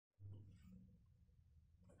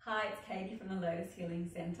Hi, it's Katie from the Lotus Healing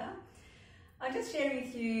Centre. I'm just sharing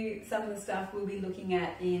with you some of the stuff we'll be looking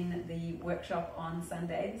at in the workshop on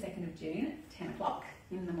Sunday, the 2nd of June at 10 o'clock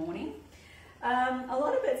in the morning. A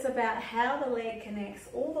lot of it's about how the leg connects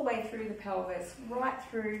all the way through the pelvis, right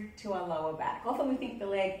through to our lower back. Often we think the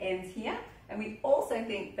leg ends here, and we also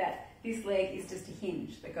think that this leg is just a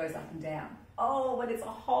hinge that goes up and down. Oh, but it's a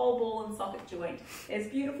whole ball and socket joint. There's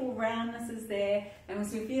beautiful roundnesses there, and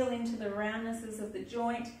as we feel into the roundnesses of the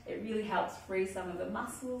joint, it really helps free some of the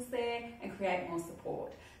muscles there and create more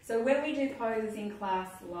support. So when we do poses in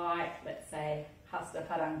class like, let's say, Hasta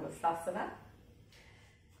Padangusthasana,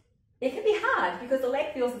 it can be hard because the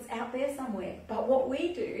leg feels it's out there somewhere. But what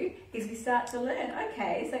we do is we start to learn,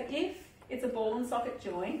 okay, so if it's a ball and socket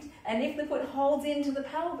joint, and if the foot holds into the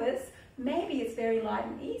pelvis, maybe it's very light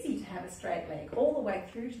and easy to have a straight leg all the way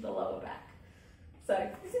through to the lower back. So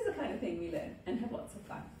this is the kind of thing we learn and have lots of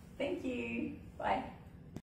fun. Thank you.